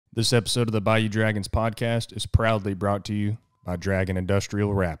This episode of the Bayou Dragons podcast is proudly brought to you by Dragon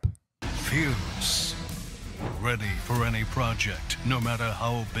Industrial Wrap. Fierce. Ready for any project, no matter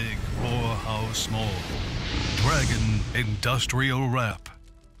how big or how small. Dragon Industrial Wrap.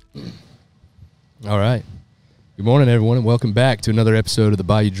 All right. Good morning, everyone, and welcome back to another episode of the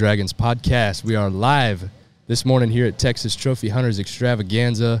Bayou Dragons podcast. We are live this morning here at Texas Trophy Hunters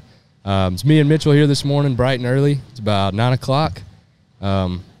Extravaganza. It's me and Mitchell here this morning, bright and early. It's about 9 o'clock.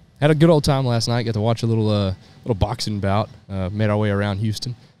 Had a good old time last night. Got to watch a little boxing bout. Made our way around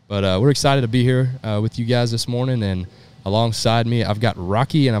Houston. But we're excited to be here with you guys this morning. And alongside me, I've got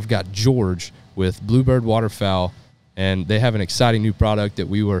Rocky and I've got George with Bluebird Waterfowl. And they have an exciting new product that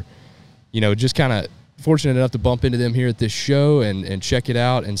we were, just kind of fortunate enough to bump into them here at this show and check it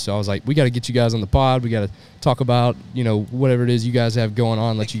out. And so I was like, we got to get you guys on the pod. We got to talk about, whatever it is you guys have going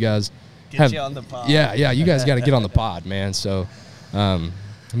on. Let you guys get you on the pod. Yeah, you guys got to get on the pod, man. So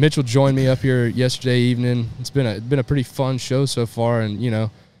Mitchell joined me up here yesterday evening. It's been a pretty fun show so far, and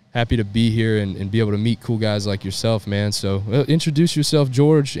happy to be here and be able to meet cool guys like yourself, man. So introduce yourself,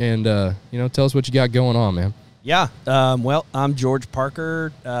 George, and tell us what you got going on, man. Yeah, well, I'm George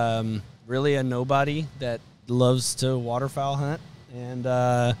Parker, really a nobody that loves to waterfowl hunt, and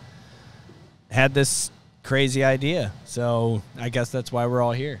had this crazy idea. So I guess that's why we're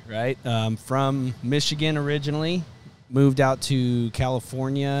all here, right? From Michigan originally. Moved out to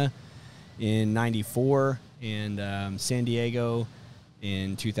California in '94 and San Diego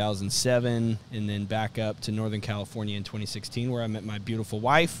in 2007, and then back up to Northern California in 2016, where I met my beautiful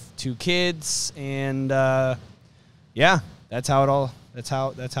wife, 2 kids, and that's how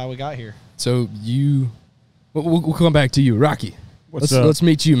we got here. So we'll come back to you, Rocky. What's up? Let's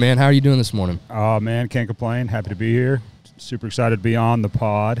meet you, man. How are you doing this morning? Oh, man, can't complain. Happy to be here. Super excited to be on the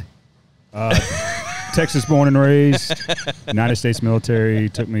pod. Texas born and raised, United States military,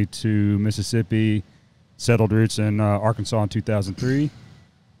 took me to Mississippi, settled roots in Arkansas in 2003.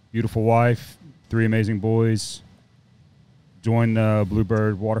 Beautiful wife, 3 amazing boys. Joined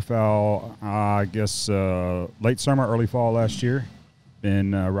Bluebird Waterfowl, I guess, late summer, early fall last year.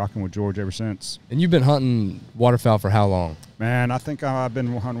 Been rocking with George ever since. And you've been hunting waterfowl for how long? Man, I think I've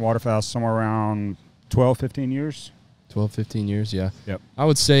been hunting waterfowl somewhere around 12, 15 years. 12, 15 years, yeah. Yep. I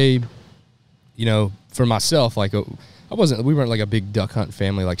would say, for myself, we weren't like a big duck hunt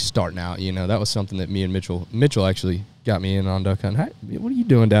family, like starting out, that was something that me and Mitchell actually got me in on duck hunting. Hey, what are you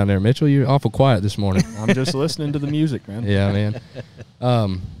doing down there, Mitchell? You're awful quiet this morning. I'm just listening to the music, man. Yeah, man.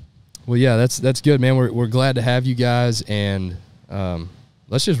 Well, yeah, that's good, man. We're glad to have you guys, and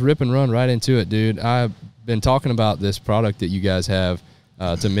let's just rip and run right into it, dude. I've been talking about this product that you guys have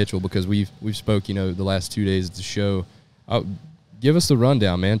to Mitchell because we've spoke, the last 2 days at the show. Give us the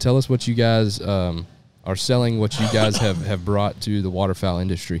rundown, man. Tell us what you guys are selling, what you guys have brought to the waterfowl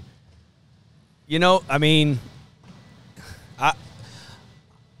industry. It's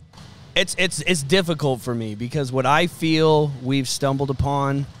difficult for me because what I feel we've stumbled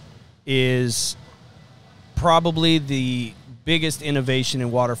upon is probably the biggest innovation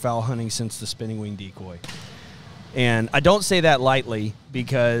in waterfowl hunting since the spinning wing decoy. And I don't say that lightly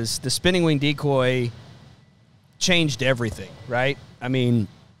because the spinning wing decoy changed everything, right?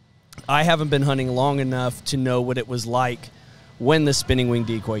 I haven't been hunting long enough to know what it was like when the spinning wing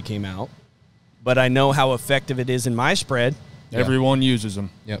decoy came out, but I know how effective it is in my spread. Everyone uses them.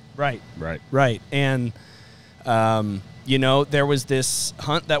 Yep. Right. Right. And, there was this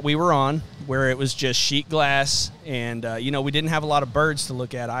hunt that we were on where it was just sheet glass, and, we didn't have a lot of birds to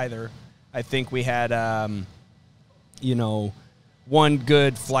look at either. I think we had, one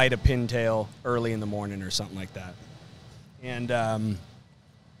good flight of pintail early in the morning or something like that. And,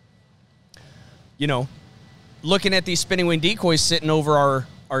 looking at these spinning wing decoys sitting over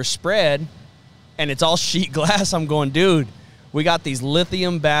our spread, and it's all sheet glass, I'm going, dude, we got these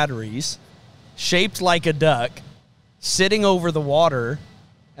lithium batteries shaped like a duck sitting over the water,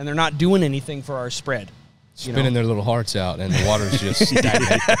 and they're not doing anything for our spread. Spinning their little hearts out, and the water's just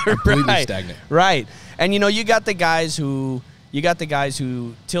stagnant, completely stagnant. Right. And, you got the guys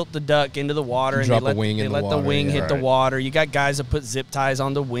who tilt the duck into the water and they let the wing hit the water. You got guys that put zip ties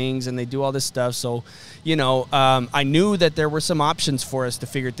on the wings and they do all this stuff. So, I knew that there were some options for us to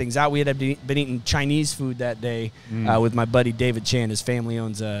figure things out. We had been eating Chinese food that day with my buddy David Chan. His family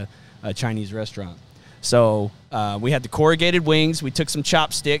owns a Chinese restaurant. So we had the corrugated wings. We took some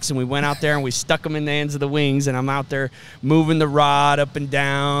chopsticks and we went out there and we stuck them in the ends of the wings. And I'm out there moving the rod up and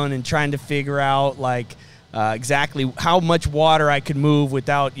down and trying to figure out exactly how much water I could move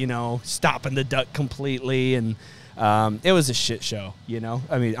without, stopping the duck completely. And It was a shit show, you know.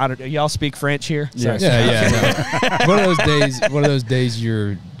 I mean, y'all speak French here? Yeah. One of those days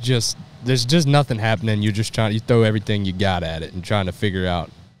you're there's just nothing happening. You're just you throw everything you got at it and trying to figure out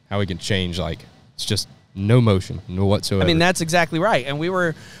how we can change. Like, it's just no motion, no whatsoever. I mean, that's exactly right. And we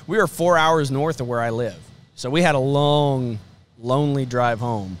were 4 hours north of where I live. So we had a long, lonely drive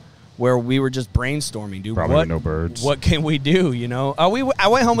home where we were just brainstorming, dude. Probably no birds. What can we do, you know? I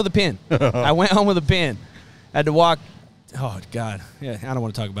went home with a pin. I went home with a pin. I had to walk. Oh, God. Yeah, I don't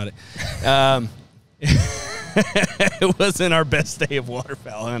want to talk about it. It wasn't our best day of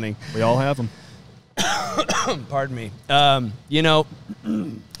waterfowl hunting. We all have them. Pardon me. You know,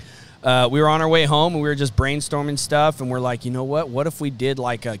 we were on our way home, and we were just brainstorming stuff, and we're like, you know what? What if we did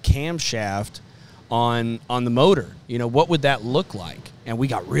like a camshaft on the motor? You know, what would that look like? And we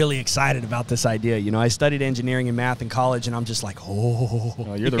got really excited about this idea. You know, I studied engineering and math in college, and I'm just like,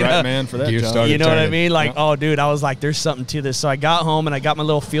 you're the right man for that job. You know what I mean? Like, oh, dude, I was like, there's something to this. So I got home, and I got my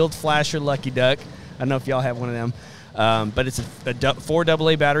little field flasher Lucky Duck. I don't know if y'all have one of them, but it's a 4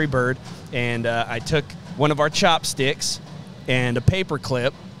 AA battery bird. And I took one of our chopsticks and a paper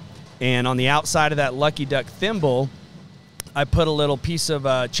clip, and on the outside of that Lucky Duck thimble, I put a little piece of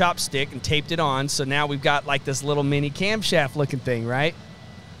chopstick and taped it on. So now we've got like this little mini camshaft looking thing, right?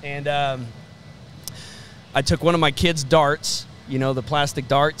 And I took one of my kids' darts, you know, the plastic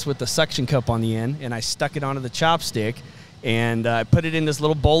darts with the suction cup on the end, and I stuck it onto the chopstick, and I put it in this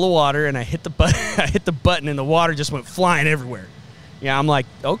little bowl of water, and I hit the button. I hit the button, and the water just went flying everywhere. Yeah, I'm like,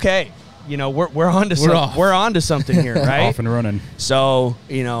 okay, you know, we're on to something here, right? Off and running. So,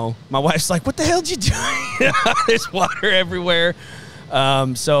 you know, my wife's like, what the hell did you do? There's water everywhere.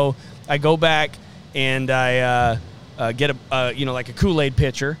 So I go back and I get like a Kool-Aid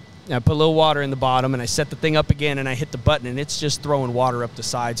pitcher. And I put a little water in the bottom, and I set the thing up again, and I hit the button, and it's just throwing water up the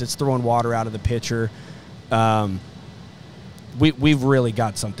sides. It's throwing water out of the pitcher. We've really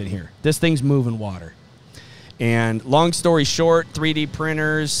got something here. This thing's moving water. And long story short, 3D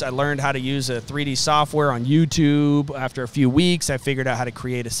printers. I learned how to use a 3D software on YouTube. After a few weeks, I figured out how to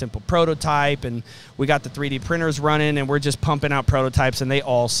create a simple prototype, and we got the 3D printers running, and we're just pumping out prototypes, and they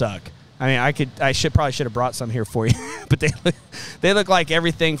all suck. I mean, I probably should have brought some here for you, but they look like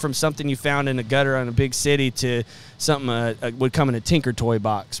everything from something you found in a gutter in a big city to something would come in a Tinker Toy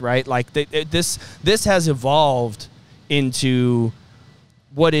box, right? Like this has evolved into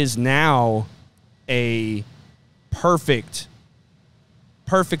what is now a perfectly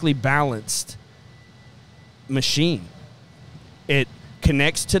balanced machine. It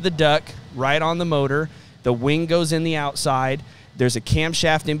connects to the duck right on the motor. The wing goes in the outside. There's a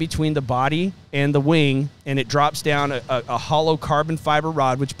camshaft in between the body and the wing, and it drops down a hollow carbon fiber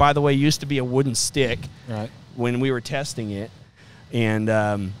rod, which, by the way, used to be a wooden stick when we were testing it. And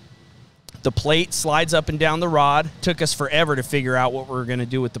the plate slides up and down the rod. Took us forever to figure out what we were going to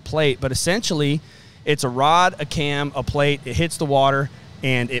do with the plate, but essentially it's a rod, a cam, a plate. It hits the water,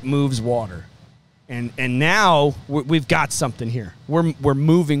 and it moves water. And now we've got something here. We're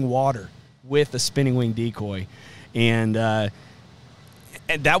moving water with a spinning wing decoy. And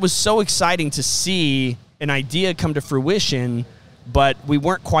that was so exciting to see an idea come to fruition, but we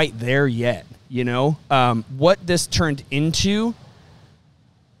weren't quite there yet, you know? What this turned into,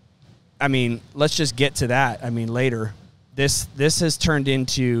 I mean, let's just get to that. I mean, later. This has turned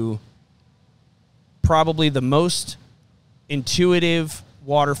into probably the most intuitive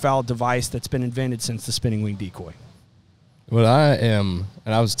waterfowl device that's been invented since the spinning wing decoy. Well, and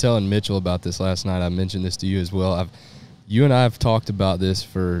I was telling Mitchell about this last night. I mentioned this to you as well. You and I have talked about this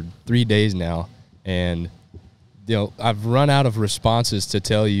for 3 days now, and you know, I've run out of responses to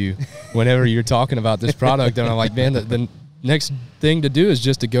tell you whenever you're talking about this product, and I'm like, man, the next thing to do is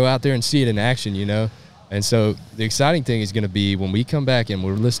just to go out there and see it in action, you know? And so the exciting thing is going to be when we come back and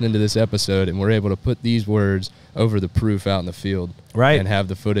we're listening to this episode and we're able to put these words over the proof out in the field, right, and have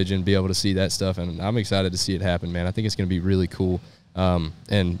the footage and be able to see that stuff. And I'm excited to see it happen, man. I think it's going to be really cool.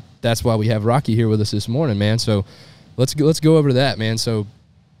 And that's why we have Rocky here with us this morning, man. So let's go over to that, man. So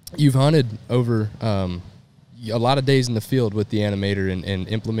you've hunted over a lot of days in the field with the Animator and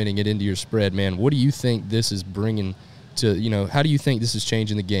implementing it into your spread, man. What do you think this is bringing to, you know, how do you think this is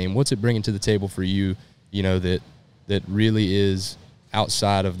changing the game? What's it bringing to the table for you, you know, that really is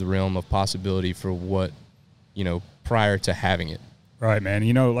outside of the realm of possibility for what, you know, prior to having it? Right, man.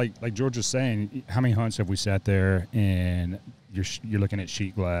 You know, like George was saying, how many hunts have we sat there and you're looking at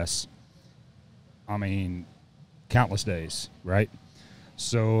sheet glass? I mean, countless days, right?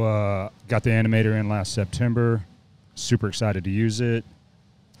 So got the Animator in last September. Super excited to use it.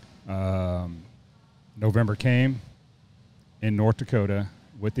 November came in North Dakota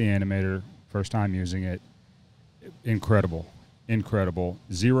with the Animator. First time using it. Incredible.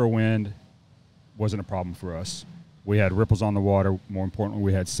 Zero wind wasn't a problem for us. We had ripples on the water. More importantly,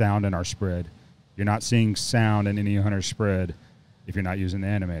 we had sound in our spread. You're not seeing sound in any hunter spread if you're not using the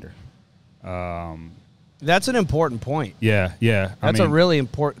Animator. That's an important point. Yeah. That's a really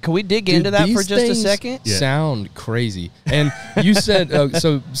important. Can we dig into that for just a second? Sound crazy. And you said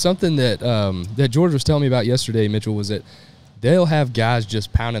so something that George was telling me about yesterday, Mitchell, was that they'll have guys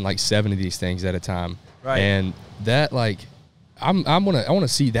just pounding like 7 of these things at a time. Right. And that, like, I want to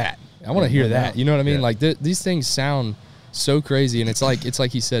see that. I want to hear that. You know what I mean? Yeah. Like these things sound so crazy, and it's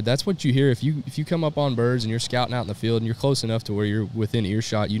like he said, that's what you hear if you come up on birds and you're scouting out in the field and you're close enough to where you're within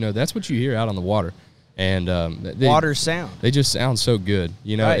earshot. You know, that's what you hear out on the water. And water sound. They just sound so good,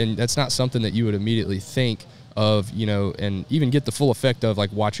 you know, right. and that's not something that you would immediately think of, you know, and even get the full effect of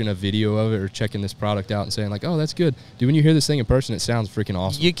like watching a video of it or checking this product out and saying like, oh, that's good. Dude, when you hear this thing in person, it sounds freaking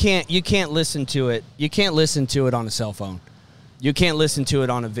awesome. You can't listen to it. You can't listen to it on a cell phone. You can't listen to it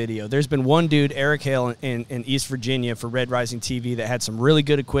on a video. There's been one dude, Eric Hale, in East Virginia for Red Rising TV that had some really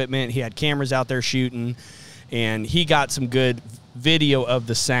good equipment. He had cameras out there shooting, and he got some good video of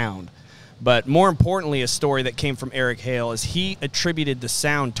the sound. But more importantly, a story that came from Eric Hale is he attributed the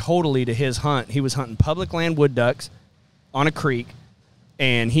sound totally to his hunt. He was hunting public land wood ducks on a creek,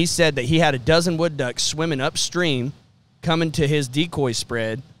 and he said that he had a dozen wood ducks swimming upstream coming to his decoy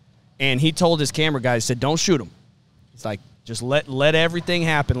spread, and he told his camera guy, he said, don't shoot them. It's like, just let everything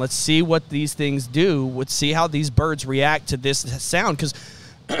happen. Let's see what these things do. Let's see how these birds react to this sound, because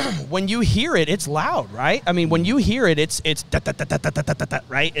when you hear it, it's loud, right? I mean, when you hear it, it's da, da, da, da, da, da, da, da,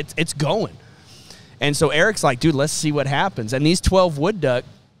 right? It's going. And so Eric's like, dude, let's see what happens. And these 12 wood duck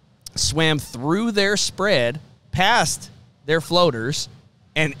swam through their spread, past their floaters,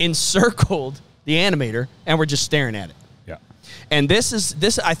 and encircled the Animator, and we're just staring at it. Yeah. And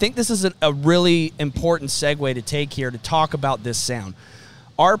I think this is a really important segue to take here to talk about this sound.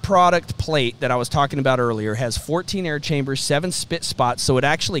 Our product plate that I was talking about earlier has 14 air chambers, 7 spit spots, so it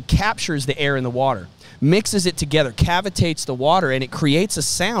actually captures the air in the water, mixes it together, cavitates the water, and it creates a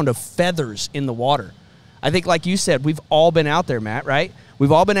sound of feathers in the water. I think, like you said, we've all been out there, Matt, right?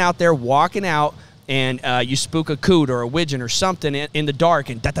 We've all been out there walking out, and you spook a coot or a widgeon or something in the dark,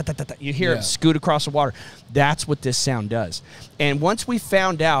 and you hear it scoot across the water. That's what this sound does. And once we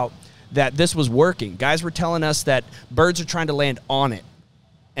found out that this was working, guys were telling us that birds are trying to land on it.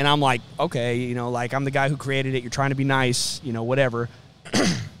 And I'm like, okay, you know, like, I'm the guy who created it. You're trying to be nice, you know, whatever.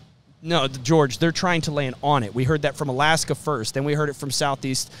 No, George, they're trying to land on it. We heard that from Alaska first. Then we heard it from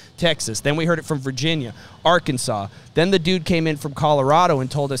Southeast Texas. Then we heard it from Virginia, Arkansas. Then the dude came in from Colorado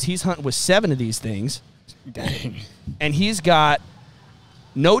and told us he's hunting with 7 of these things. Dang. And he's got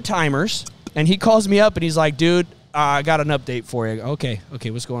no timers. And he calls me up and he's like, dude, I got an update for you. Okay,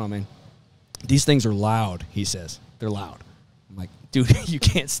 what's going on, man? These things are loud, he says. They're loud. I'm like, dude, you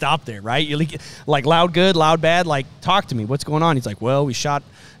can't stop there, right? You like loud good, loud bad, like, talk to me. What's going on? He's like, well, we shot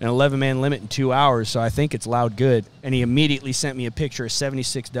an 11-man limit in 2 hours, so I think it's loud good. And he immediately sent me a picture of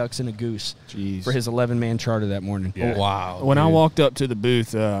 76 ducks and a goose for his 11-man charter that morning. Yeah. Oh, wow. When I walked up to the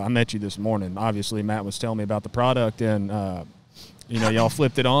booth, I met you this morning. Obviously, Matt was telling me about the product, and you know, y'all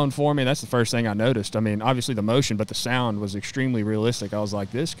flipped it on for me. That's the first thing I noticed. I mean, obviously the motion, but the sound was extremely realistic. I was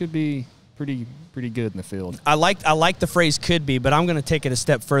like, this could be pretty good in the field. I like the phrase "could be," but I'm going to take it a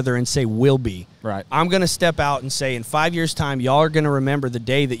step further and say "will be." Right. I'm going to step out and say, in 5 years' time, y'all are going to remember the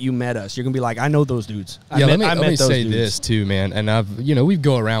day that you met us. You're going to be like, I know those dudes. Let me say this too, man. And we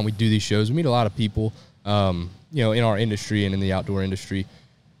go around, we do these shows, we meet a lot of people, you know, in our industry and in the outdoor industry.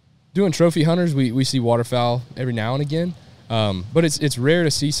 Doing trophy hunters, we see waterfowl every now and again. But it's rare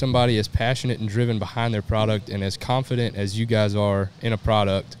to see somebody as passionate and driven behind their product and as confident as you guys are in a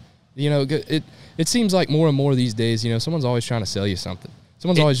product. You know, it seems like more and more these days, you know, someone's always trying to sell you something.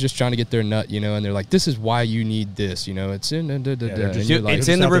 Someone's always just trying to get their nut, you know, and they're like, this is why you need this, you know, it's in it's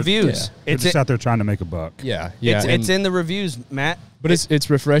in the reviews. They're just out there trying to make a buck. Yeah. It's in the reviews, Matt. But it's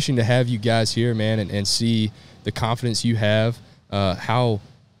refreshing to have you guys here, man, and see the confidence you have, how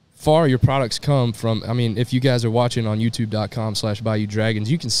far your products come from. I mean, if you guys are watching on youtube.com/Bayou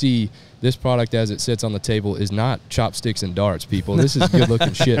Dragons, you can see this product as it sits on the table is not chopsticks and darts, people. This is good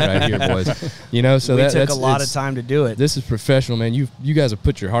looking shit right here, boys. You know, so we took a lot of time to do it. This is professional, man. You guys have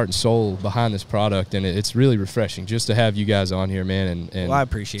put your heart and soul behind this product, and it's really refreshing just to have you guys on here, man, and well, I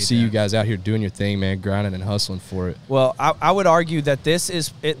appreciate see you guys out here doing your thing, man, grinding and hustling for it. Well, I would argue that this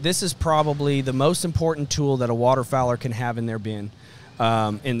is probably the most important tool that a waterfowler can have in their bin.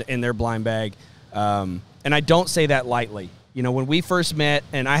 In their blind bag. And I don't say that lightly. You know, when we first met,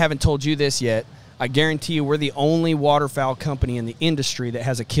 and I haven't told you this yet, I guarantee you we're the only waterfowl company in the industry that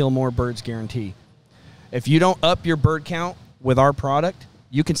has a kill more birds guarantee. If you don't up your bird count with our product,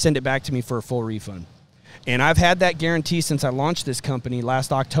 you can send it back to me for a full refund. And I've had that guarantee since I launched this company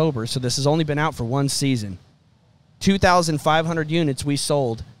last October, so this has only been out for one season. 2,500 units we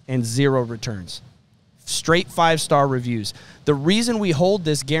sold and 0 returns. Straight 5-star reviews. The reason we hold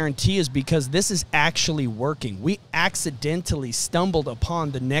this guarantee is because this is actually working. We accidentally stumbled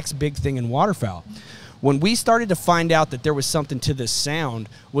upon the next big thing in waterfowl. When we started to find out that there was something to this sound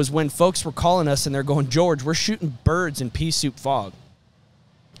was when folks were calling us and they're going, George, we're shooting birds in pea soup fog.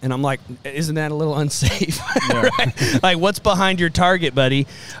 And I'm like, isn't that a little unsafe? Yeah. Right? Like, what's behind your target, buddy?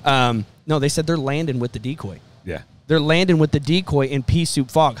 No, they said they're landing with the decoy. Yeah. They're landing with the decoy in pea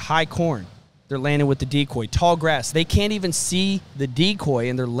soup fog, high corn. They're landing with the decoy, tall grass. They can't even see the decoy,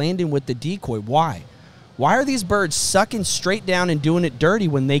 and they're landing with the decoy. Why? Why are these birds sucking straight down and doing it dirty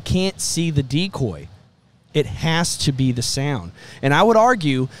when they can't see the decoy? It has to be the sound. And I would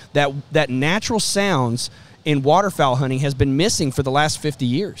argue that natural sounds in waterfowl hunting has been missing for the last 50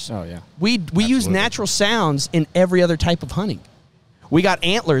 years. Oh, yeah. We use natural sounds in every other type of hunting. We got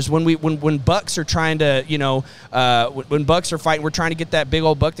antlers when bucks are trying to, when bucks are fighting, we're trying to get that big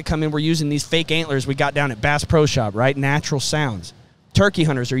old buck to come in. We're using these fake antlers we got down at Bass Pro Shop, right? Natural sounds. Turkey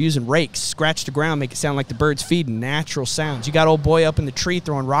hunters are using rakes, scratch the ground, make it sound like the bird's feeding. Natural sounds. You got old boy up in the tree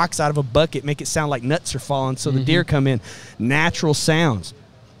throwing rocks out of a bucket, make it sound like nuts are falling so the deer come in. Natural sounds.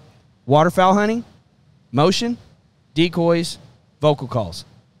 Waterfowl hunting, motion, decoys, vocal calls.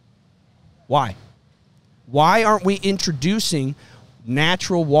 Why? Why aren't we introducing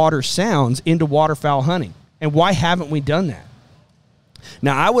natural water sounds into waterfowl hunting? And why haven't we done that?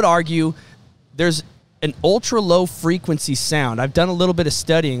 Now, I would argue there's an ultra-low frequency sound. I've done a little bit of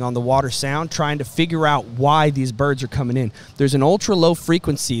studying on the water sound, trying to figure out why these birds are coming in. There's an ultra-low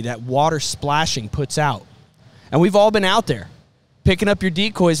frequency that water splashing puts out. And we've all been out there picking up your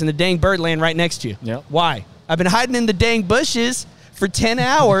decoys and the dang bird laying right next to you. Yep. Why? I've been hiding in the dang bushes for 10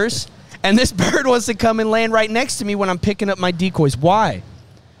 hours, and this bird wants to come and land right next to me when I'm picking up my decoys. Why?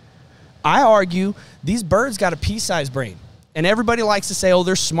 I argue these birds got a pea-sized brain. And everybody likes to say, oh,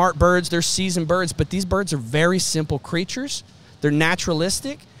 they're smart birds, they're seasoned birds, but these birds are very simple creatures. They're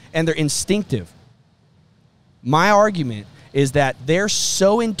naturalistic, and they're instinctive. My argument is that they're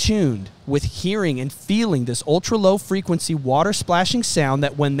so in tune with hearing and feeling this ultra-low frequency water splashing sound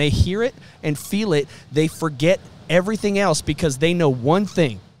that when they hear it and feel it, they forget everything else because they know one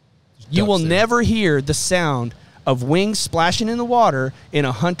thing. You will never hear the sound of wings splashing in the water in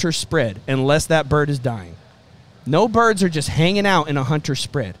a hunter spread unless that bird is dying. No birds are just hanging out in a hunter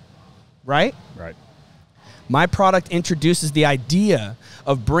spread, right? Right. My product introduces the idea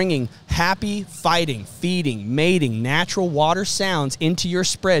of bringing happy, fighting, feeding, mating, natural water sounds into your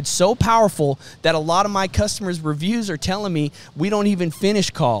spread so powerful that a lot of my customers' reviews are telling me we don't even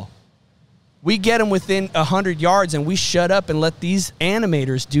finish call. We get them within 100 yards and we shut up and let these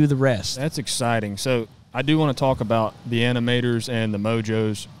animators do the rest. That's exciting. So I do want to talk about the animators and the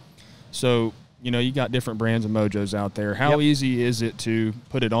Mojos. So, you got different brands of Mojos out there. How easy is it to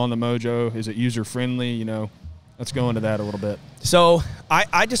put it on the Mojo? Is it user-friendly? Let's go into that a little bit. So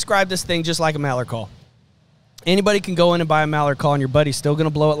I describe this thing just like a mallard call. Anybody can go in and buy a mallard call, and your buddy's still going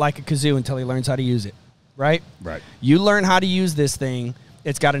to blow it like a kazoo until he learns how to use it, right? Right. You learn how to use this thing.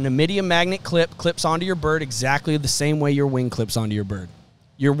 It's got an iridium magnet clips onto your bird exactly the same way your wing clips onto your bird.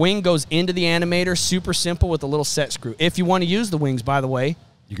 Your wing goes into the animator, super simple with a little set screw. If you want to use the wings, by the way,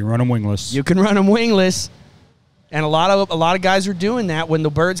 you can run them wingless. You can run them wingless. And a lot of guys are doing that. When the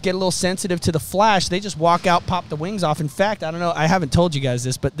birds get a little sensitive to the flash, they just walk out, pop the wings off. In fact, I don't know, I haven't told you guys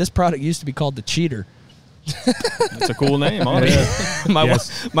this, but this product used to be called the Cheater. That's a cool name, honestly.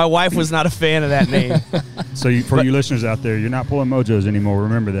 My wife was not a fan of that name. So for you listeners out there, you're not pulling Mojos anymore.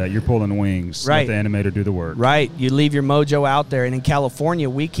 Remember that. You're pulling wings. Right. Let the animator do the work. Right. You leave your Mojo out there. And in California,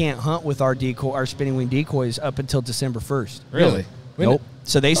 we can't hunt with our spinning wing decoys up until December 1st. Really? Nope.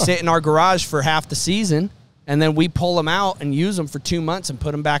 So they sit in our garage for half the season, and then we pull them out and use them for 2 months and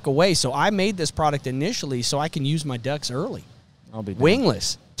put them back away. So I made this product initially so I can use my ducks early. I'll be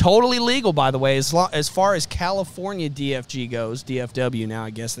wingless. Totally legal, by the way. As far as California DFG goes, DFW now,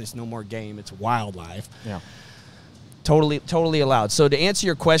 I guess there's no more game. It's wildlife. Yeah. Totally allowed. So to answer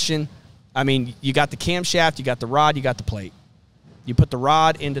your question, I mean, you got the camshaft, you got the rod, you got the plate. You put the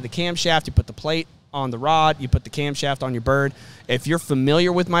rod into the camshaft, you put the plate on the rod, you put the camshaft on your bird. If you're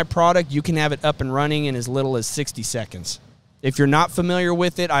familiar with my product, you can have it up and running in as little as 60 seconds. If you're not familiar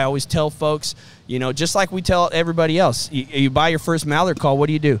with it, I always tell folks, just like we tell everybody else, you buy your first mallard call, what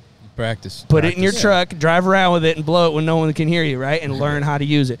do? Practice. Put it in your truck, drive around with it, and blow it when no one can hear you, right? And learn how to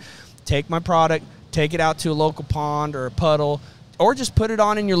use it. Take my product, take it out to a local pond or a puddle, just put it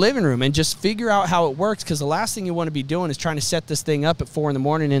on in your living room and just figure out how it works, because the last thing you want to be doing is trying to set this thing up at 4 in the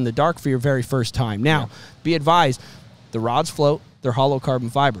morning in the dark for your very first time. Now, be advised, the rods float, they're hollow carbon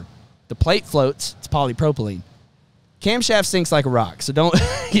fiber. The plate floats, it's polypropylene. Camshaft sinks like a rock, so don't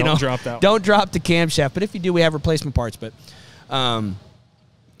drop the camshaft. But if you do, we have replacement parts. But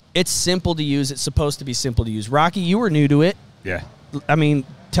it's simple to use. It's supposed to be simple to use. Rocky, you were new to it. Yeah. I mean,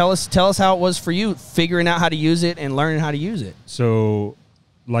 tell us how it was for you figuring out how to use it and learning how to use it. So,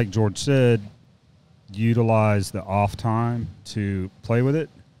 like George said, utilize the off time to play with it.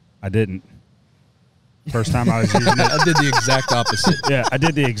 I didn't. First time I was using it. I did the exact opposite. Yeah, I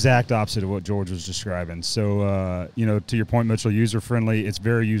did the exact opposite of what George was describing. So, to your point, Mitchell, user-friendly. It's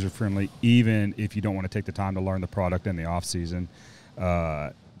very user-friendly, even if you don't want to take the time to learn the product in the off-season.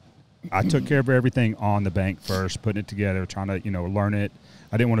 I took care of everything on the bank first, putting it together, trying to, learn it.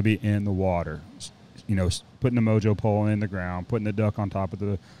 I didn't want to be in the water. Putting the mojo pole in the ground, putting the duck on top of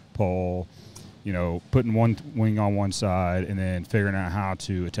the pole, putting one wing on one side, and then figuring out how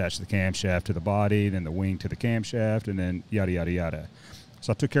to attach the camshaft to the body, then the wing to the camshaft, and then yada, yada, yada.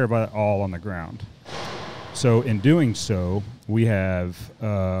 So I took care of it all on the ground. So in doing so, we have,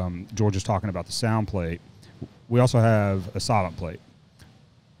 George is talking about the sound plate. We also have a silent plate.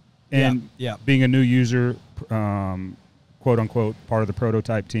 And being a new user, quote unquote, part of the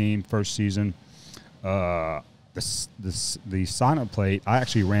prototype team, first season, the silent plate, I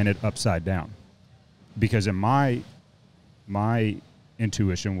actually ran it upside down. Because in my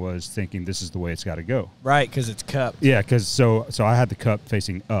intuition was thinking this is the way it's got to go. Right, because it's cupped. Yeah, because so I had the cup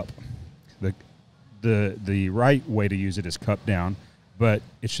facing up. The right way to use it is cup down, but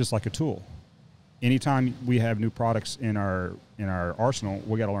it's just like a tool. Anytime we have new products in our arsenal,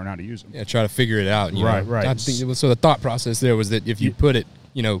 we got to learn how to use them. Yeah, try to figure it out. Right. I think, so the thought process there was that if you put it,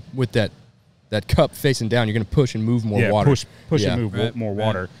 with that cup facing down, you're going to push and move more water. Push and move more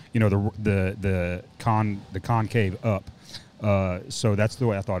water. The concave up. So that's the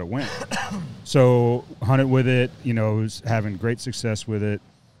way I thought it went. So hunted with it. Was having great success with it.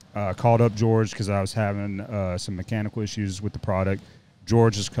 Called up George because I was having some mechanical issues with the product.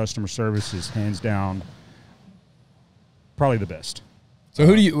 George's customer service is hands down probably the best. So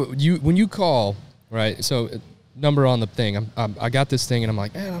who do you when you call, right? So number on the thing, I got this thing and I'm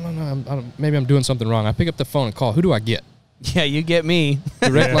like, I don't know, maybe I'm doing something wrong. I pick up the phone and call. Who do I get? Yeah, you get me.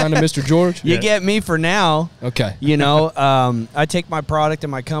 Direct line to Mr. George? You get me for now. Okay. I take my product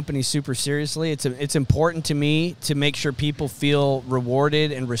and my company super seriously. It's important to me to make sure people feel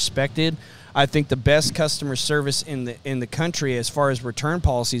rewarded and respected. I think the best customer service in the country as far as return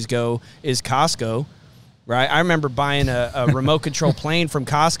policies go is Costco, right? I remember buying a remote control plane from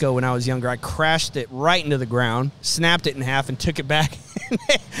Costco when I was younger. I crashed it right into the ground, snapped it in half, and took it back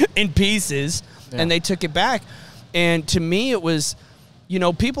in pieces, and they took it back. And to me, it was,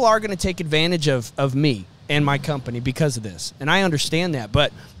 people are going to take advantage of me and my company because of this, and I understand that.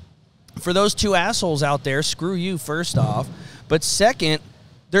 But for those two assholes out there, screw you, first off. But second,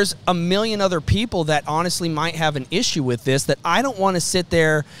 there's a million other people that honestly might have an issue with this that I don't want to sit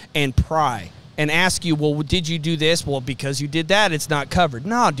there and pry and ask you, well, did you do this? Well, because you did that, it's not covered.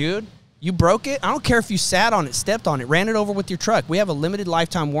 No, dude. You broke it. I don't care if you sat on it, stepped on it, ran it over with your truck. We have a limited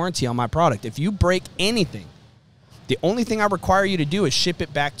lifetime warranty on my product. If you break anything, the only thing I require you to do is ship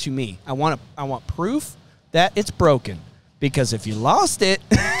it back to me. I want proof that it's broken, because if you lost it,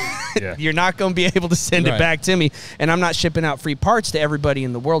 you're not going to be able to send it back to me. And I'm not shipping out free parts to everybody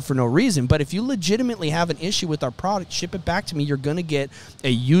in the world for no reason. But if you legitimately have an issue with our product, ship it back to me. You're going to get a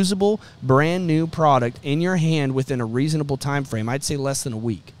usable, brand new product in your hand within a reasonable time frame. I'd say less than a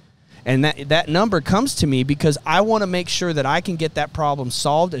week. And that number comes to me because I want to make sure that I can get that problem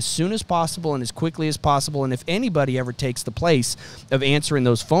solved as soon as possible and as quickly as possible. And if anybody ever takes the place of answering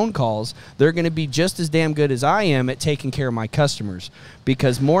those phone calls, they're going to be just as damn good as I am at taking care of my customers.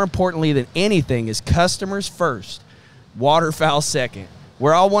 Because more importantly than anything is customers first, waterfowl second. We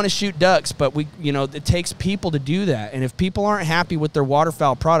all want to shoot ducks, but it takes people to do that. And if people aren't happy with their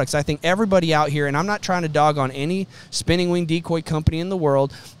waterfowl products, I think everybody out here, and I'm not trying to dog on any spinning wing decoy company in the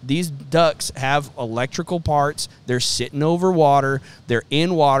world, these ducks have electrical parts. They're sitting over water. They're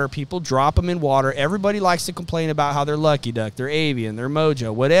in water. People drop them in water. Everybody likes to complain about how their Lucky Duck, their Avian, their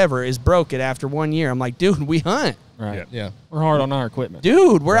Mojo, whatever, is broken after 1 year. I'm like, dude, we hunt. Right. Yeah. We're hard on our equipment.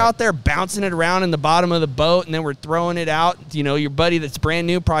 Dude, we're out there bouncing it around in the bottom of the boat, and then we're throwing it out. Your buddy that's brand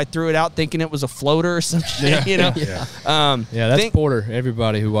new probably threw it out thinking it was a floater or some shit, that's Porter.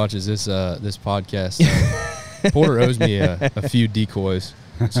 Everybody who watches this podcast, Porter owes me a few decoys.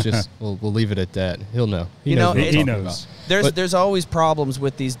 It's just we'll leave it at that. He'll know. He knows. He knows. There's always problems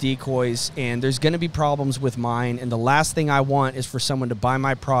with these decoys, and there's going to be problems with mine. And the last thing I want is for someone to buy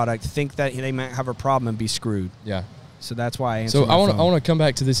my product, think that they might have a problem, and be screwed. Yeah. So that's why I answered. So I want to come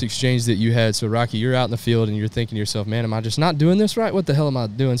back to this exchange that you had. So Rocky, you're out in the field and you're thinking to yourself, man, am I just not doing this right? What the hell am I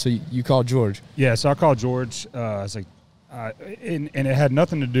doing? So you called George. Yeah. So I called George. I was like, and it had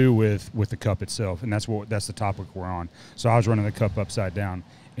nothing to do with the cup itself, and that's the topic we're on. So I was running the cup upside down,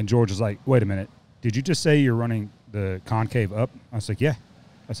 and George was like, wait a minute, did you just say you're running the concave up? I was like, yeah.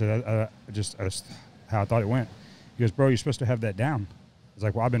 I said, I just how I thought it went. He goes, bro, you're supposed to have that down. I was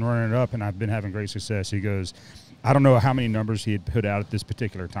like, well, I've been running it up, and I've been having great success. He goes, I don't know how many numbers he had put out at this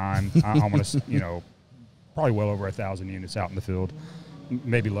particular time. I want to, probably well over 1,000 units out in the field.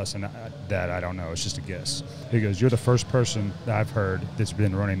 Maybe less than that, I don't know. It's just a guess. He goes, you're the first person that I've heard that's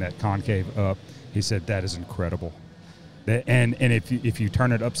been running that concave up. He said, that is incredible. And if you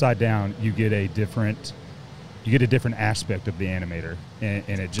turn it upside down, you get a different aspect of the Animator, and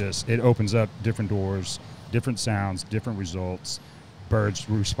it opens up different doors, different sounds, different results. Birds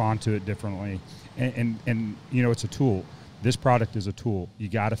respond to it differently, and it's a tool. This product is a tool. You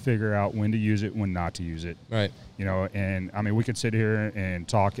got to figure out when to use it, when not to use it. Right. And I mean, we could sit here and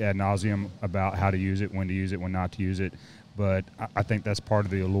talk ad nauseum about how to use it, when to use it, when not to use it, but I think that's part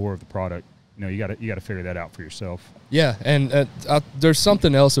of the allure of the product. You got to figure that out for yourself. Yeah, and there's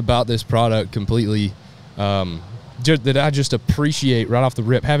something else about this product completely that I just appreciate right off the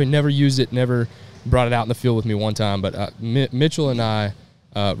rip. Having never used it, never brought it out in the field with me one time, but Mitchell and I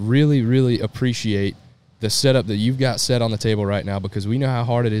really, really appreciate the setup that you've got set on the table right now, because we know how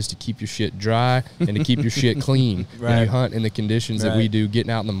hard it is to keep your shit dry and to keep your shit clean when you hunt in the conditions that we do, getting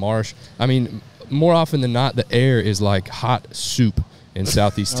out in the marsh. I mean, more often than not, the air is like hot soup in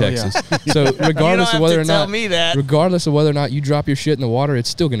Southeast Texas. Yeah. So regardless of whether or not you drop your shit in the water, it's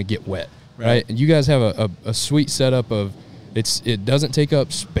still going to get wet, right? And you guys have a sweet setup of it doesn't take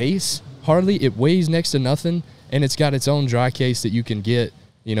up space hardly. It weighs next to nothing, and it's got its own dry case that you can get,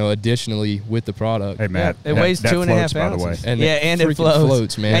 additionally with the product. Hey, Matt, it weighs 2.5 ounces. And it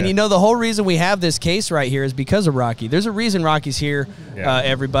floats, man. And the whole reason we have this case right here is because of Rocky. There's a reason Rocky's here,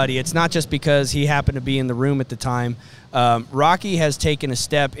 everybody. It's not just because he happened to be in the room at the time. Rocky has taken a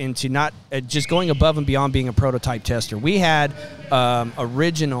step into not just going above and beyond being a prototype tester. We had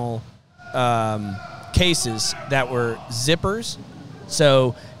original cases that were zippers.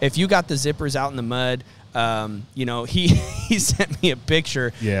 So if you got the zippers out in the mud, he sent me a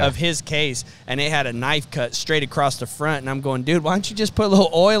picture of his case, and it had a knife cut straight across the front, and I'm going, dude, why don't you just put a little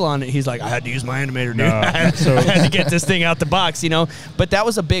oil on it? He's like, I had to use my Animator, dude. I had to get this thing out the box, But that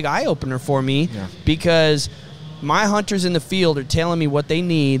was a big eye-opener for me because my hunters in the field are telling me what they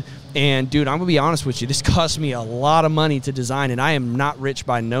need, and, dude, I'm going to be honest with you, this cost me a lot of money to design, and I am not rich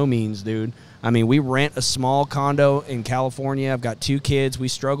by no means, dude. I mean, we rent a small condo in California. I've got 2 kids. We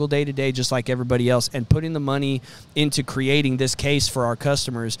struggle day to day just like everybody else. And putting the money into creating this case for our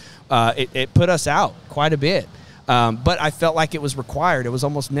customers, it put us out quite a bit. But I felt like it was required. It was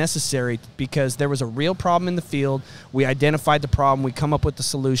almost necessary because there was a real problem in the field. We identified the problem. We come up with the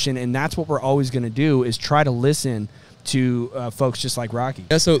solution. And that's what we're always going to do is try to listen to folks just like Rocky.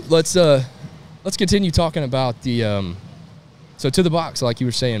 Yeah, so let's continue talking about the so to the box, like you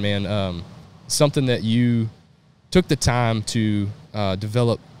were saying, man. Something that you took the time to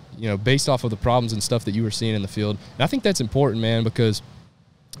develop, based off of the problems and stuff that you were seeing in the field. And I think that's important, man, because,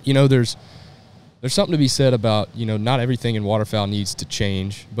 there's something to be said about, not everything in waterfowl needs to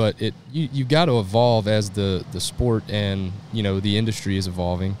change, but you've got to evolve as the sport and, the industry is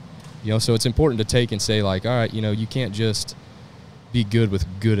evolving. So it's important to take and say, like, all right, you can't just be good with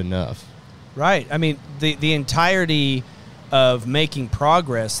good enough. Right. I mean, the entirety of making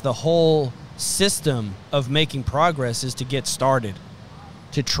progress, the whole system of making progress is to get started,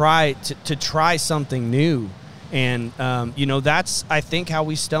 to try something new. And that's, I think, how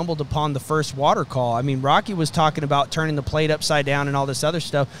we stumbled upon the first water call. I mean, Rocky was talking about turning the plate upside down and all this other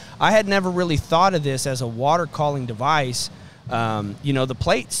stuff. I had never really thought of this as a water calling device. The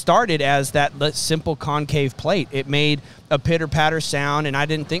plate started as that simple concave plate. It made a pitter-patter sound, and I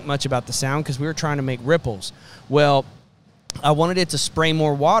didn't think much about the sound because we were trying to make ripples. Well, I wanted it to spray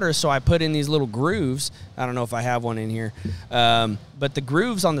more water, so I put in these little grooves. I don't know if I have one in here. But the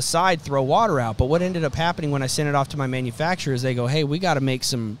grooves on the side throw water out. But what ended up happening when I sent it off to my manufacturer is they go, hey, we got to make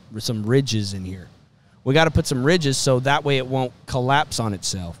some ridges in here. We got to put some ridges so that way it won't collapse on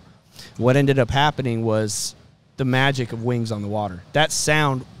itself. What ended up happening was the magic of wings on the water. That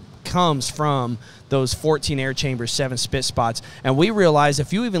sound comes from those 14 air chambers, 7 spit spots. And we realize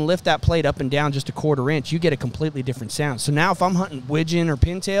if you even lift that plate up and down just a 1/4 inch, you get a completely different sound. So now if I'm hunting widgeon or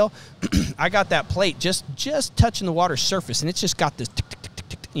pintail, I got that plate just touching the water surface, and it's just got this tick, tick, tick, tick,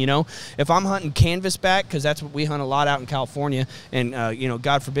 tick, you know. If I'm hunting canvasback, because that's what we hunt a lot out in California, and you know,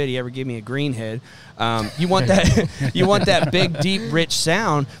 God forbid he ever give me a greenhead, you want that you want that big, deep, rich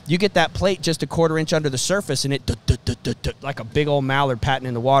sound. You get that plate just a 1/4 inch under the surface, and it like a big old mallard patting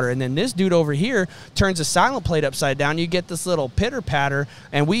in the water. And then this dude over here turns a silent plate upside down. You get this little pitter patter,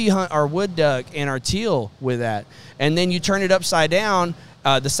 and we hunt our wood duck and our teal with that. And then you turn it upside down,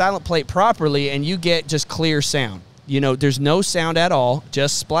 the silent plate properly, and you get just clear sound. You know, there's no sound at all,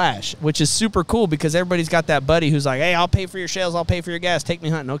 just splash, which is super cool because everybody's got that buddy who's like, hey, I'll pay for your shells, I'll pay for your gas, take me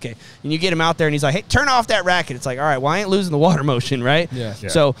hunting. Okay. And you get him out there and he's like, hey, turn off that racket. It's like, all right, well, I ain't losing the water motion, right? Yeah.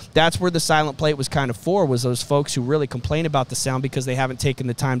 So that's where the silent plate was kind of for, was those folks who really complain about the sound because they haven't taken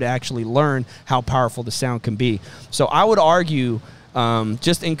the time to actually learn how powerful the sound can be. So I would argue,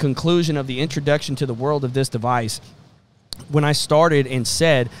 just in conclusion of the introduction to the world of this device, when I started and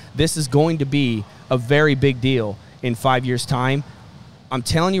said this is going to be a very big deal in 5 years' time, I'm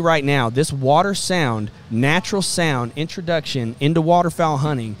telling you right now, this water sound, natural sound introduction into waterfowl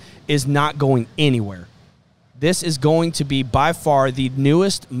hunting is not going anywhere. This is going to be by far the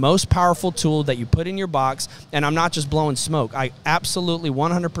newest, most powerful tool that you put in your box, and I'm not just blowing smoke. I absolutely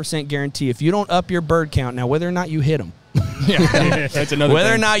 100% guarantee if you don't up your bird count, now whether or not you hit them, that's another whether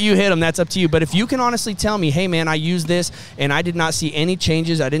thing. or not you hit them, that's up to you. But if you can honestly tell me, hey man, I used this and I did not see any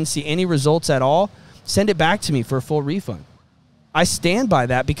changes, I didn't see any results at all, send it back to me for a full refund. I stand by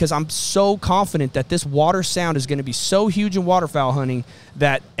that because I'm so confident that this water sound is going to be so huge in waterfowl hunting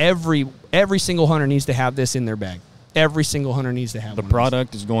that every single hunter needs to have this in their bag. Every single hunter needs to have the one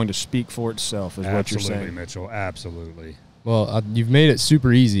product is going to speak for itself, is what you're saying. Absolutely, Mitchell. Absolutely. Well, you've made it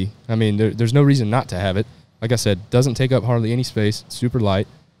super easy. I mean, there's no reason not to have it. Like I said, doesn't take up hardly any space. It's super light.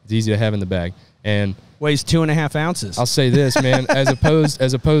 It's easy to have in the bag. And weighs 2.5 ounces. I'll say this, man, as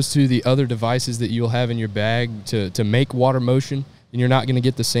opposed to the other devices that you'll have in your bag to make water motion, and you're not going to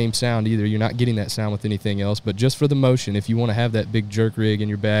get the same sound either. You're not getting that sound with anything else. But just for the motion, if you want to have that big jerk rig in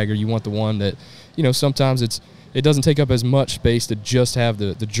your bag, or you want the one that, you know, sometimes it doesn't take up as much space to just have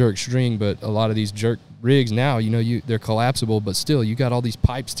the jerk string, but a lot of these jerk rigs now, you know, they're collapsible, but still you got all these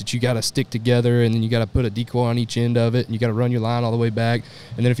pipes that you got to stick together, and then you got to put a decoy on each end of it, and you got to run your line all the way back.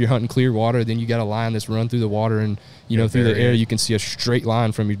 And then if you're hunting clear water, then you got a line that's run through the water, and you know, through the air you can see a straight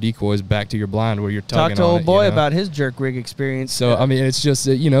line from your decoys back to your blind where you're tugging on it. Talk to old boy about his jerk rig experience. So I mean, it's just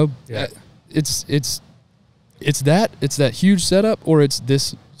you know, it's that huge setup, or it's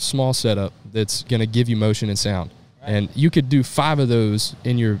this small setup that's going to give you motion and sound. And you could do 5 of those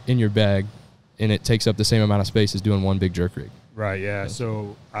in your bag, and it takes up the same amount of space as doing one big jerk rig. Right, yeah.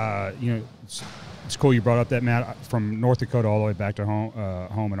 So, you know, it's cool you brought up that, Matt. From North Dakota all the way back to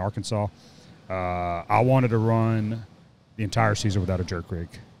home in Arkansas, I wanted to run the entire season without a jerk rig.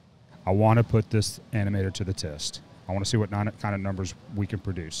 I want to put this Animator to the test. I want to see what kind of numbers we can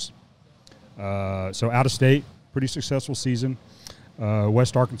produce. So out of state, pretty successful season.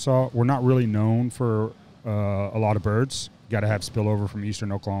 West Arkansas, we're not really known for a lot of birds. Got to have spillover from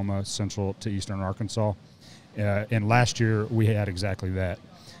eastern Oklahoma, central to eastern Arkansas. And last year we had exactly that.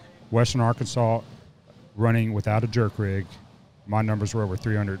 Western Arkansas running without a jerk rig, my numbers were over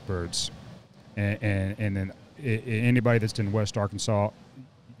 300 birds. And then anybody that's in West Arkansas,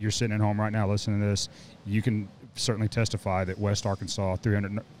 you're sitting at home right now listening to this, you can certainly testify that West Arkansas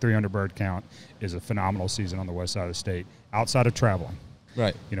 300 bird count is a phenomenal season on the west side of the state, outside of traveling.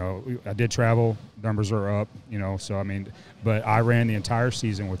 Right. You know, I did travel, numbers are up, you know, so I mean, but I ran the entire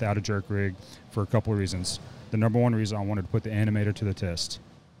season without a jerk rig for a couple of reasons. The number one reason, I wanted to put the Animator to the test.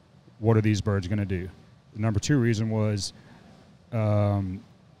 What are these birds going to do? The number 2 reason was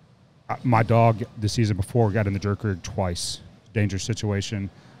my dog the season before got in the jerk rig twice. Dangerous situation.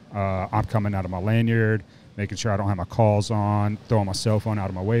 I'm coming out of my lanyard, making sure I don't have my calls on, throwing my cell phone out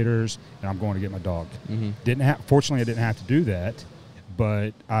of my waders, and I'm going to get my dog. Mm-hmm. Fortunately, I didn't have to do that,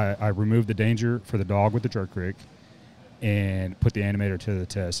 but I removed the danger for the dog with the jerk rig and put the Animator to the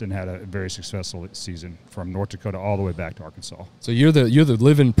test and had a very successful season from North Dakota all the way back to Arkansas. So you're the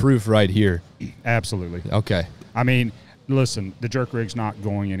living proof right here. Absolutely. Okay. I mean, listen, the jerk rig's not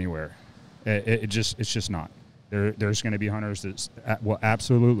going anywhere. It's just not. There's going to be hunters that will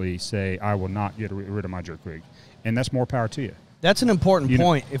absolutely say, I will not get rid of my jerk rig. And that's more power to you. That's an important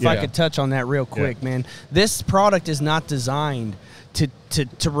point, if I could touch on that real quick, man. This product is not designed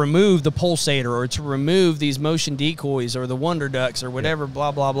to remove the pulsator or to remove these motion decoys or the wonder ducks or whatever,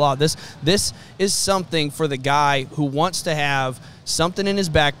 blah, blah, blah. This is something for the guy who wants to have something in his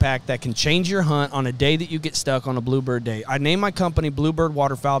backpack that can change your hunt on a day that you get stuck on a Bluebird day. I named my company Bluebird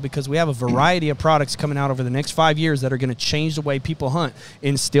Waterfowl because we have a variety of products coming out over the next 5 years that are going to change the way people hunt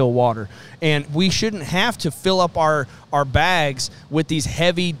in still water. And we shouldn't have to fill up our bags with these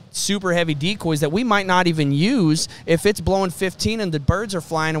heavy, super heavy decoys that we might not even use. If it's blowing 15 and the birds are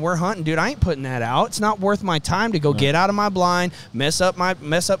flying and we're hunting, dude, I ain't putting that out. It's not worth my time to go get out of my blind, mess up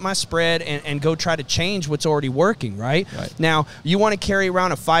my spread, and go try to change what's already working, right? Now, you want to carry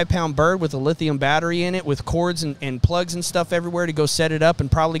around a 5-pound bird with a lithium battery in it with cords and plugs and stuff everywhere to go set it up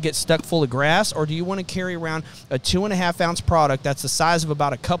and probably get stuck full of grass? Or do you want to carry around a 2.5-ounce product that's the size of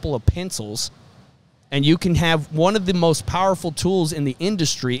about a couple of pencils, and you can have one of the most powerful tools in the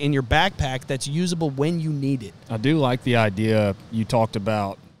industry in your backpack that's usable when you need it? I do like the idea you talked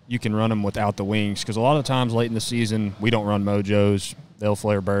about. You can run them without the wings, because a lot of times late in the season we don't run mojos. They'll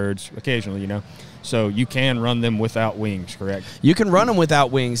flare birds occasionally, you know. So you can run them without wings, correct? You can run them without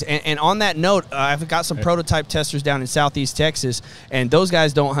wings. And on that note, I've got some prototype testers down in Southeast Texas, and those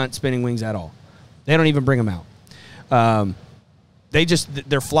guys don't hunt spinning wings at all. They don't even bring them out.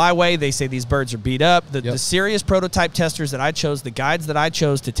 They're flyway. They say these birds are beat up. The serious prototype testers that I chose, the guides that I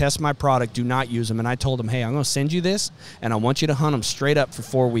chose to test my product, do not use them. And I told them, hey, I'm going to send you this, and I want you to hunt them straight up for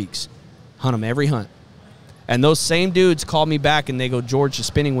 4 weeks. Hunt them every hunt. And those same dudes called me back, and they go, George, the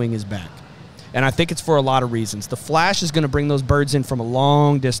spinning wing is back. And I think it's for a lot of reasons. The flash is going to bring those birds in from a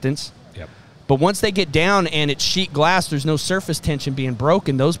long distance. But once they get down and it's sheet glass, there's no surface tension being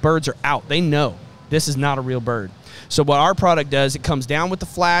broken, those birds are out. They know this is not a real bird. So what our product does, it comes down with the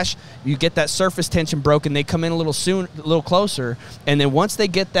flash, you get that surface tension broken, they come in a little closer, and then once they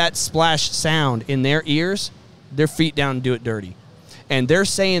get that splash sound in their ears, their feet down and do it dirty. And they're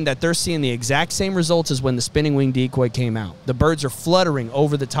saying that they're seeing the exact same results as when the spinning wing decoy came out. The birds are fluttering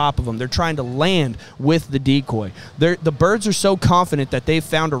over the top of them. They're trying to land with the decoy. The birds are so confident that they've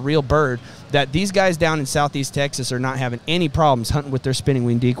found a real bird that these guys down in Southeast Texas are not having any problems hunting with their spinning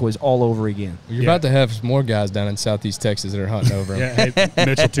wing decoys all over again. You're about to have more guys down in Southeast Texas that are hunting over them. Hey,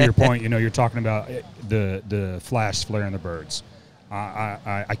 Mitchell, to your point, you're talking about the flash flaring the birds.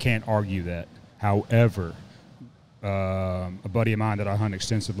 I can't argue that. However, a buddy of mine that I hunt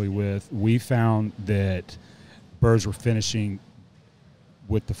extensively with, we found that birds were finishing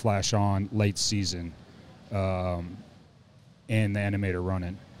with the flash on late season and the Animator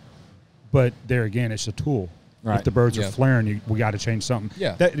running. But there again, it's a tool. Right. If the birds are flaring, we got to change something.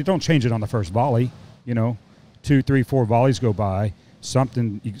 Yeah. You don't change it on the first volley. 2, 3, 4 volleys go by,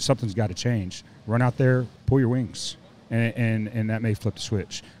 something's got to change. Run out there, pull your wings, and that may flip the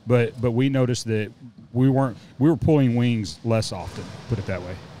switch. But we noticed that we were pulling wings less often, put it that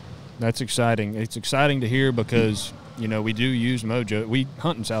way. That's exciting. It's exciting to hear because we do use mojo. We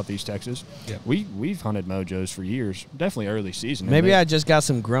hunt in Southeast Texas. Yeah. We've hunted mojos for years, definitely early season. Maybe I just got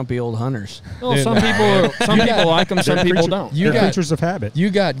some grumpy old hunters. Well, some people like them, some people don't. They're creatures of habit. You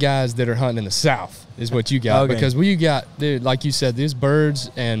got guys that are hunting in the South is what you got. Okay. Because we got, dude, like you said, these birds,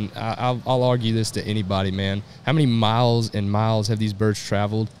 and I'll argue this to anybody, man. How many miles and miles have these birds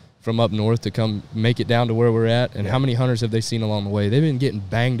traveled from up north to come make it down to where we're at, and how many hunters have they seen along the way? They've been getting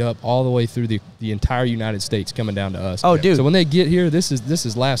banged up all the way through the entire United States coming down to us. Oh, dude. So when they get here, this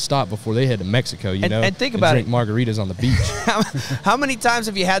is last stop before they head to Mexico, and think about drink margaritas on the beach. How many times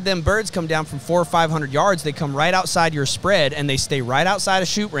have you had them birds come down from 400 or 500 yards? They come right outside your spread, and they stay right outside of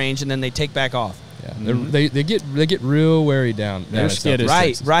shoot range, and then they take back off. Yeah, they get real wary down. Right.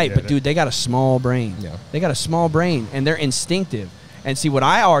 Yeah, but dude, they got a small brain. Yeah. They got a small brain, and they're instinctive. And see, what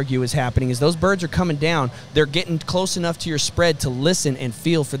I argue is happening is those birds are coming down. They're getting close enough to your spread to listen and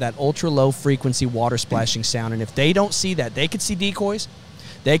feel for that ultra-low frequency water splashing sound. And if they don't see that, they could see decoys.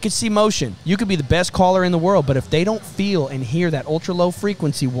 They could see motion. You could be the best caller in the world, but if they don't feel and hear that ultra-low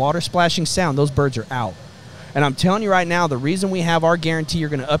frequency water splashing sound, those birds are out. And I'm telling you right now, the reason we have our guarantee you're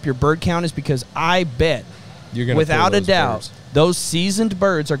going to up your bird count is because I bet, without a doubt, those seasoned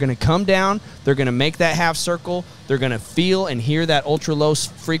birds are going to come down. They're going to make that half circle. They're going to feel and hear that ultra-low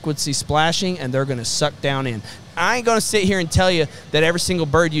frequency splashing, and they're going to suck down in. I ain't going to sit here and tell you that every single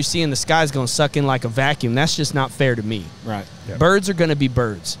bird you see in the sky is going to suck in like a vacuum. That's just not fair to me. Right. Yep. Birds are going to be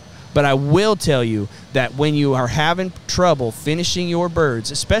birds. But I will tell you that when you are having trouble finishing your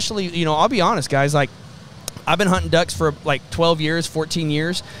birds, especially, I'll be honest, guys, like I've been hunting ducks for like 12 years, 14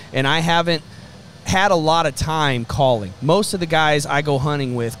 years, and I haven't had a lot of time calling. Most of the guys I go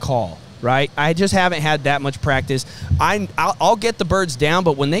hunting with call, right? I just haven't had that much practice. I'll get the birds down,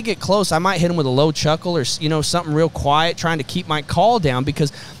 but when they get close, I might hit them with a low chuckle or something real quiet, trying to keep my call down,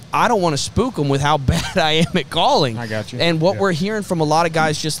 because I don't want to spook them with how bad I am at calling. I got you. And what we're hearing from a lot of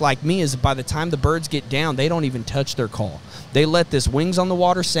guys just like me is by the time the birds get down, they don't even touch their call. They let this wings on the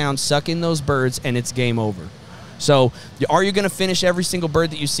water sound suck in those birds, and it's game over. So are you going to finish every single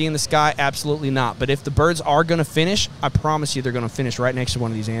bird that you see in the sky? Absolutely not. But if the birds are going to finish, I promise you they're going to finish right next to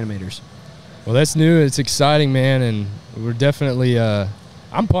one of these animators. Well, that's new. It's exciting, man, and we're definitely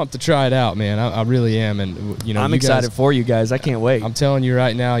I'm pumped to try it out, man. I really am, and you know, I'm excited for you guys. I can't wait. I'm telling you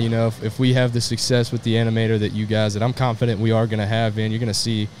right now, you know, if we have the success with the Animator that I'm confident we are going to have, man, you're going to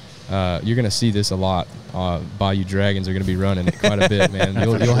see this a lot. Bayou Dragons are going to be running it quite a bit,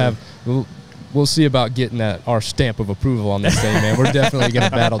 man. We'll see about getting our stamp of approval on this thing, man. We're definitely going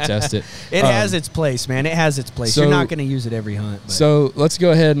to battle test it. It has its place, man. It has its place. You're not going to use it every hunt. But. So let's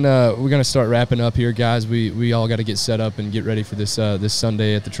go ahead and we're going to start wrapping up here, guys. We all got to get set up and get ready for this this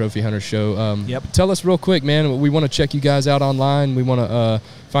Sunday at the Trophy Hunter Show. Yep. Tell us real quick, man. We want to check you guys out online. We want to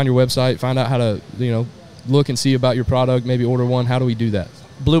find your website, find out how to look and see about your product, maybe order one. How do we do that?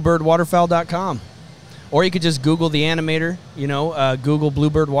 BluebirdWaterfowl.com. Or you could just Google the Animator, Google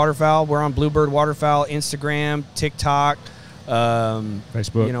Bluebird Waterfowl. We're on Bluebird Waterfowl, Instagram, TikTok,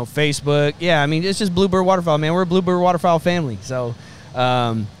 Facebook. Facebook. Yeah, I mean, it's just Bluebird Waterfowl, man. We're a Bluebird Waterfowl family. So,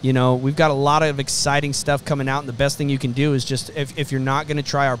 we've got a lot of exciting stuff coming out. And the best thing you can do is just, if you're not going to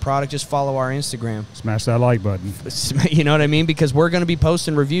try our product, just follow our Instagram. Smash that like button. You know what I mean? Because we're going to be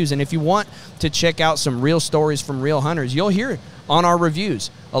posting reviews. And if you want to check out some real stories from real hunters, you'll hear it on our reviews.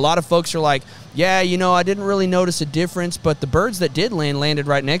 A lot of folks are like, yeah, I didn't really notice a difference, but the birds that did landed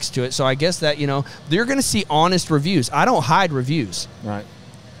right next to it. So I guess that, they're going to see honest reviews. I don't hide reviews. Right.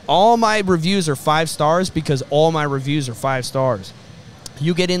 All my reviews are 5 stars because all my reviews are 5 stars.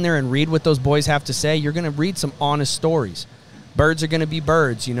 You get in there and read what those boys have to say, you're going to read some honest stories. Birds are going to be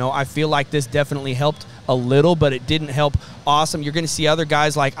birds. I feel like this definitely helped a little, but it didn't help awesome. You're going to see other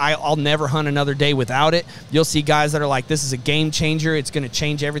guys like, I'll never hunt another day without it. You'll see guys that are like, this is a game changer. It's going to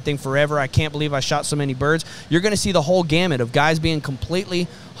change everything forever. I can't believe I shot so many birds. You're going to see the whole gamut of guys being completely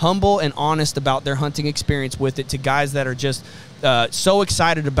humble and honest about their hunting experience with it to guys that are just so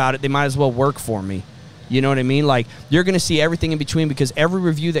excited about it, they might as well work for me. You know what I mean? Like, you're going to see everything in between because every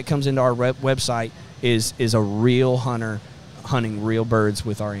review that comes into our website is a real hunter hunting real birds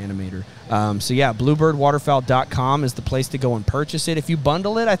with our Animator. So yeah, BluebirdWaterfowl.com is the place to go and purchase it. If you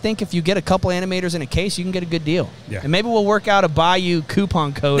bundle it, I think if you get a couple Animators in a case, you can get a good deal. Yeah. And maybe we'll work out a Bayou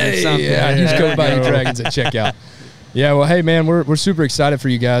coupon code or something. Yeah, use code Bayou Dragons at checkout. Yeah, well, hey, man, we're super excited for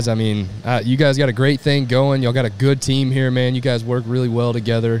you guys. I mean, you guys got a great thing going. Y'all got a good team here, man. You guys work really well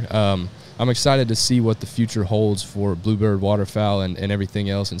together. I'm excited to see what the future holds for Bluebird Waterfowl and everything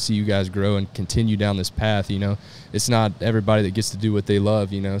else, and see you guys grow and continue down this path. It's not everybody that gets to do what they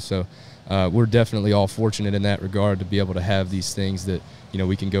love, so we're definitely all fortunate in that regard to be able to have these things that,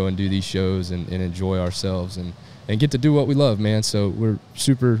 we can go and do these shows and enjoy ourselves and get to do what we love, man. So we're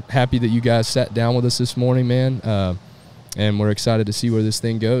super happy that you guys sat down with us this morning, man, and we're excited to see where this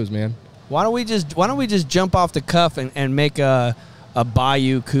thing goes, man. Why don't we just jump off the cuff and make a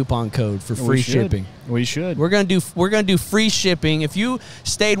Bayou coupon code for free shipping? We should. We're gonna do free shipping. If you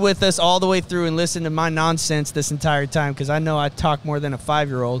stayed with us all the way through and listened to my nonsense this entire time, because I know I talk more than a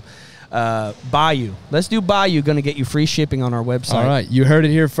 5-year-old. Bayou. Let's do Bayou. Going to get you free shipping on our website. All right, you heard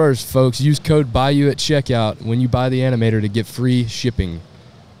it here first, folks. Use code Bayou at checkout when you buy the Animator to get free shipping.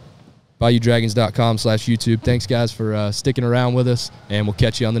 BayouDragons.com/YouTube. Thanks, guys, for sticking around with us, and we'll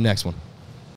catch you on the next one.